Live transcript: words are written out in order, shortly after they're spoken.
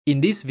In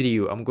this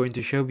video, I'm going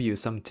to show you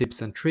some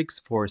tips and tricks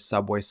for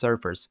Subway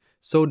Surfers.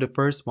 So the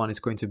first one is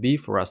going to be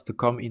for us to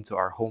come into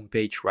our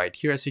homepage right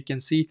here, as you can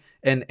see.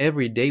 And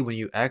every day when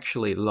you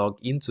actually log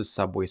into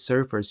Subway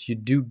Surfers, you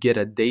do get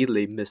a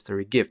daily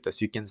mystery gift,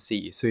 as you can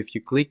see. So if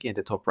you click in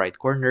the top right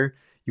corner,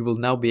 you will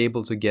now be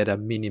able to get a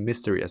mini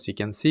mystery. As you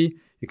can see,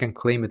 you can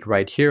claim it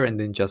right here and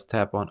then just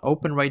tap on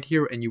open right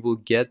here and you will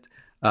get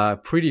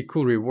pretty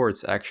cool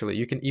rewards actually.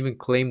 You can even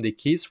claim the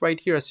keys right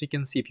here, as you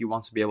can see, if you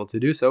want to be able to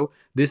do so.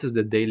 This is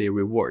the daily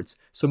rewards.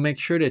 So make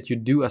sure that you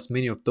do as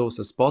many of those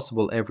as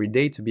possible every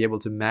day to be able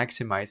to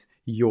maximize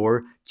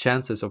your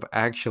chances of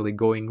actually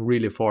going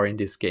really far in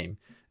this game.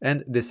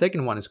 And the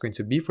second one is going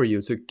to be for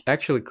you to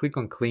actually click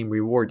on claim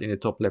reward in the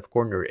top left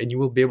corner, and you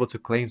will be able to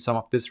claim some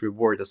of this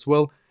reward as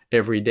well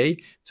every day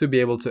to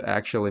be able to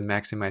actually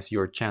maximize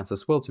your chance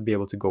as well to be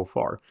able to go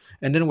far.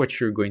 And then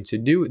what you're going to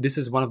do, this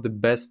is one of the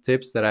best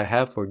tips that I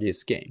have for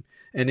this game,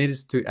 and it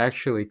is to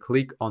actually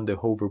click on the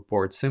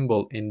hoverboard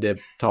symbol in the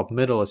top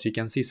middle, as you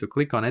can see. So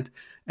click on it,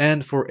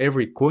 and for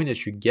every coin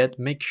that you get,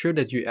 make sure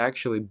that you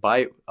actually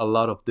buy a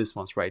lot of these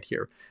ones right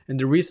here. And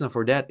the reason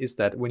for that is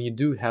that when you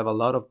do have a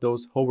lot of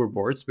those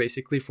hoverboards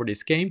basically for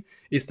this game,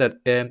 is that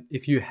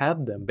if you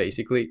have them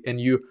basically and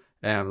you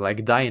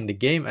like die in the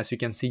game, as you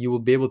can see, you will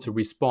be able to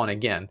respawn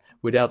again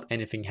without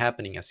anything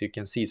happening, as you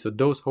can see. So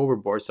those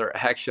hoverboards are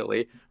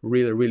actually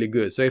really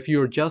good. So if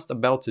you're just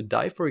about to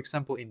die, for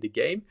example, in the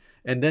game,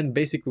 and then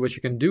basically what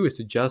you can do is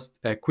to just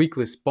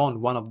quickly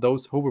spawn one of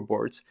those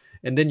hoverboards,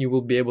 and then you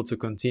will be able to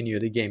continue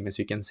the game, as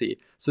you can see.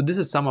 So this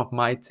is some of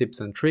my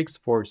tips and tricks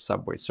for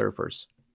Subway Surfers.